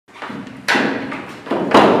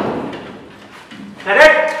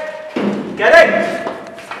Correct! Correct!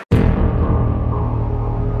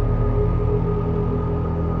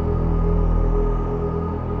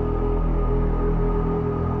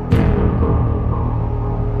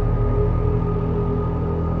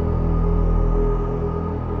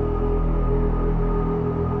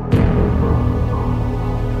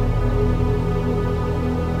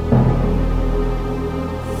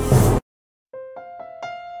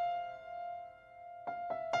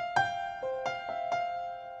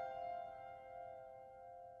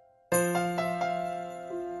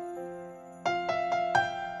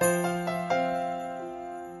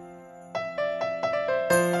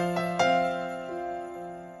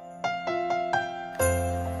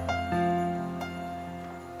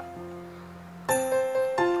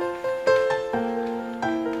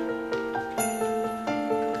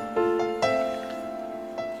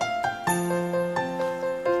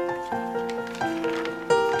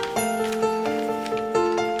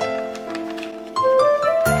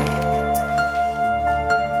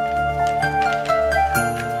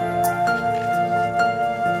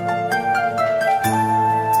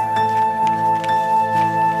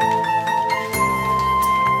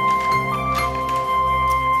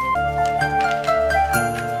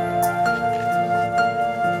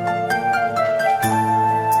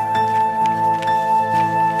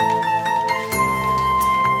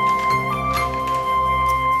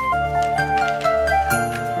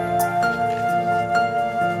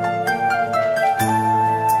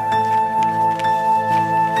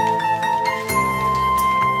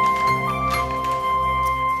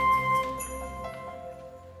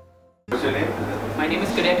 What's your name? My name is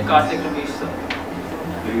Cadet sir.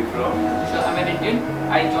 Where are you from? So I'm an Indian.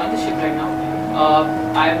 I joined the ship right now.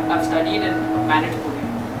 I've studied and managed Pune.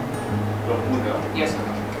 From Pune? Yes, sir.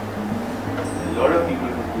 A lot of people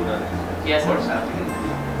from Pune. Yes, sir. What's happening?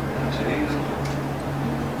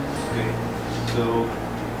 Okay. So,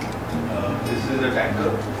 this is a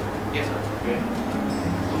tanker. Yes, sir. Okay.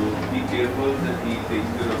 So, be careful that he takes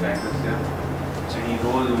care of tankers here. So, he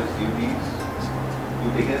knows his duties. You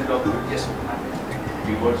taken his documents? Yes, sir.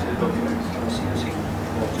 You watched his documents?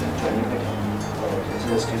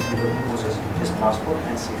 His passport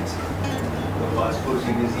and CSC. The passport,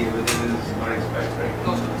 CDC, everything is not expired, right?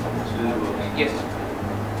 No, sir. Still works. Yes, sir.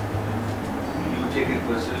 You check it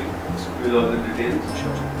personally, fill all the details,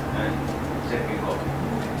 Sure. and send me a copy.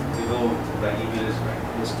 You know, the email is fine.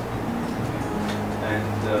 Yes. And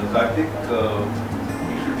Karthik,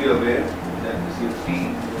 you should be aware that the safety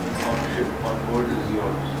on ship on board is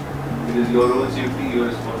yours. It is your own safety, you are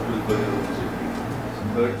responsible for your own safety.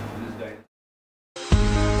 Third, this guy.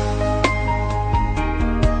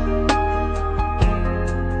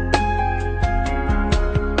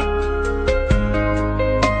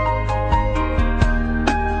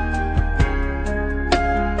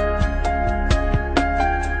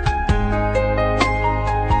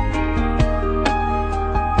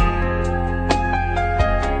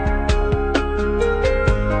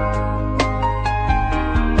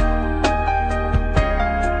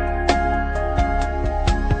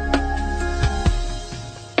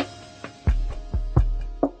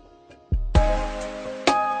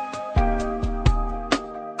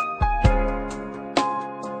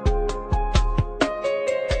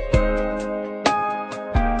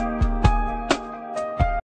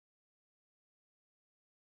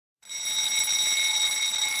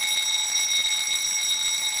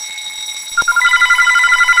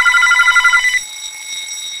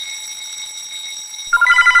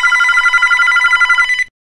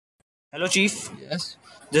 Hello, Chief. Yes.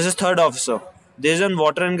 This is third officer. There is one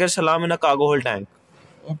water and gas alarm in a cargo hold tank.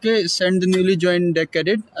 Okay, send the newly joined deck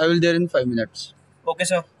cadet. I will there in 5 minutes. Okay,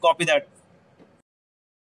 sir. Copy that.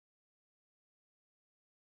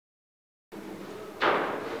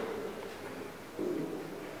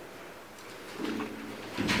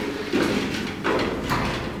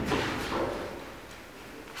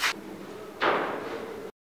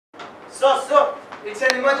 Sir, it's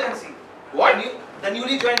an emergency. What? The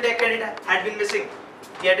newly joined deck cadet had been missing.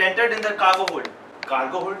 He had entered in the cargo hold.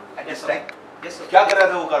 Cargo hold? At Yes, this sir. time? Yes, sir. क्या कर रहा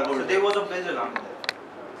था वो cargo So hold? there was a bilge alarm there.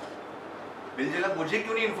 Bill जिला मुझे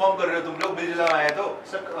क्यों नहीं inform कर रहे हो तुम लोग बिल जिला आए तो?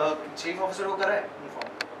 Sir, chief officer को करा है inform.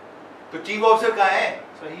 तो चीफ ऑफिसर कहाँ है?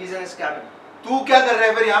 So he is in his cabin. तू क्या कर रहा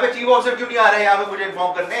है फिर यहाँ पे चीफ ऑफिसर क्यों नहीं आ रहा है यहाँ पे मुझे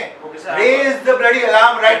इन्फॉर्म करने? Okay, sir. Raise the bloody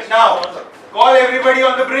alarm right now. Call everybody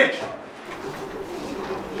on the bridge.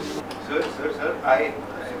 Sir, I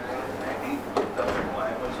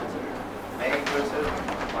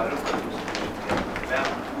मालूम कर मैं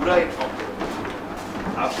पूरा इन्फॉर्म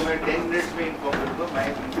करूँगा आपको मैं 10 मिनट्स में इन्फॉर्म करूँगा मैं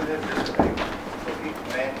इनसे जस्ट करेंगे ओके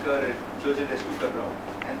मैं इनका सर्च एंड रेस्क्यू कर रहा हूँ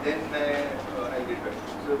and then मैं I'll get back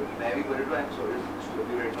to you. So मैं भी बोल रहा हूँ I'm sorry to disturb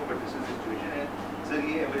you right now but this is the situation and sir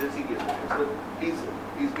ये emergency case है sir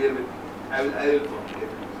please bear with me. I will inform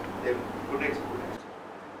you. Good night.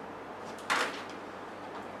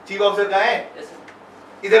 Chief officer कहाँ है? Yes, sir.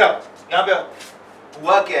 इधर आओ, यहाँ पे आओ।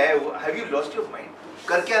 हुआ क्या है? Have you lost your mind?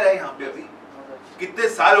 कर क्या रहा है यहाँ पे अभी? कितने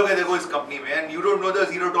साल हो गए देखो इस कंपनी में and you don't know the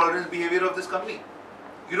zero tolerance behavior of this company.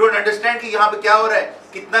 You don't understand कि यहाँ पे क्या हो रहा है?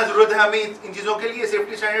 कितना जरूरत है हमें इन चीजों के लिए,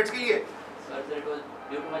 सेफ्टी स्टैंडर्ड्स के लिए? Sir, it was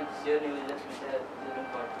due to my sheer negligence which I didn't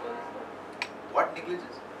got for this, sir. What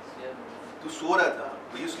negligence? Sheer तू सो रहा था?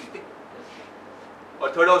 Were you sleeping? negligence. Yes, sir. और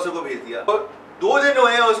थर्ड ऑफिसर को भेज दिया। और 2 दिन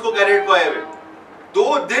हुए हैं उसको कैडेट को आए हुए। 2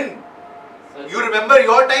 दिन। Sir, You remember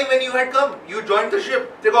your time when you had come? You joined the ship.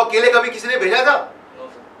 तेरे को अकेले कभी किसी ने भेजा था? no,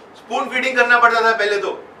 sir. स्पून फीडिंग करना पड़ता था पहले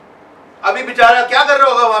तो। अभी बेचारा क्या कर रहा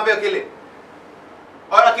होगा वहां पे अकेले?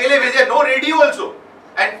 और अकेले भेजे, no radio also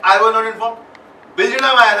and I was not inform.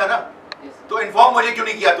 बिलजनाम आया था ना, Yes, sir. तो इन्फॉर्म मुझे क्यों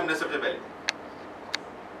नहीं किया तुमने सबसे पहले?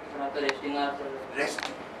 Sir, after resting hours, sir.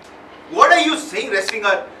 Rest, what are you saying resting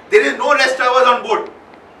our? There is no rest hours on board.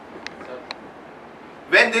 Sir.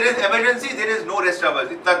 When there is emergency there is no rest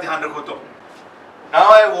hours, इतना ध्यान रखो तुम।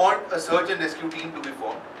 Now I want a search and rescue team to be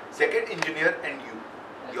formed. Second engineer and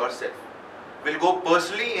you yourself will go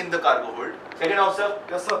personally in the cargo hold. Second officer,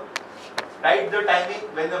 Yes, sir. write the timing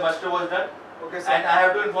when the muster was done. Okay, sir. And I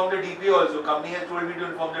have to inform the DP also. Company has told me to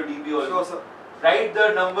inform the DP also. Sure, sir. Write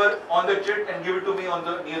the number on the chit and give it to me on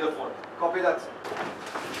the near the phone. Copy that, sir.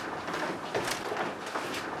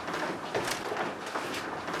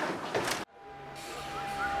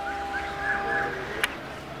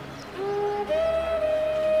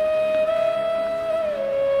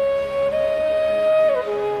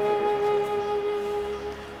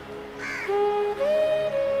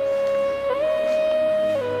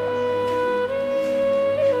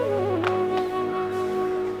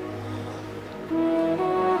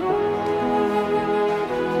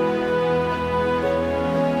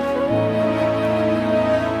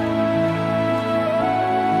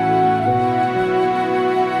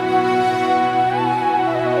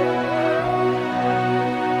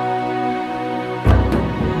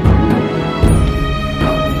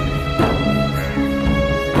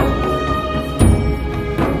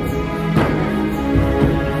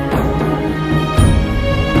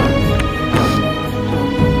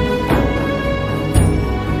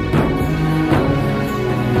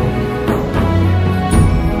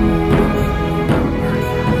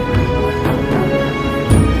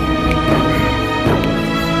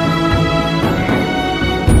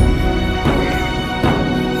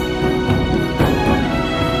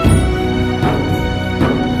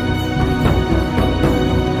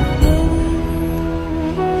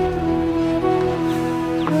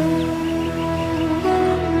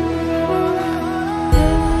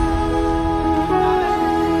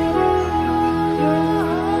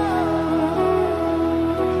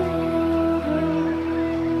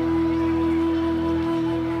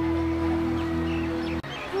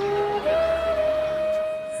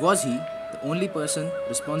 Was he the only person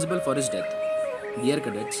responsible for his death? Dear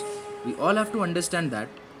cadets, we all have to understand that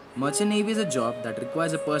merchant navy is a job that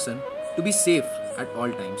requires a person to be safe at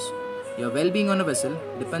all times. Your well-being on a vessel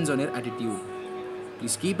depends on your attitude.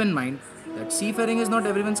 Please keep in mind that seafaring is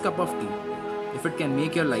not everyone's cup of tea. If it can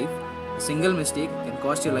make your life, a single mistake can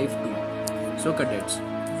cost your life too. So cadets,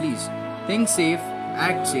 please think safe,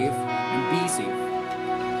 act safe, and be safe.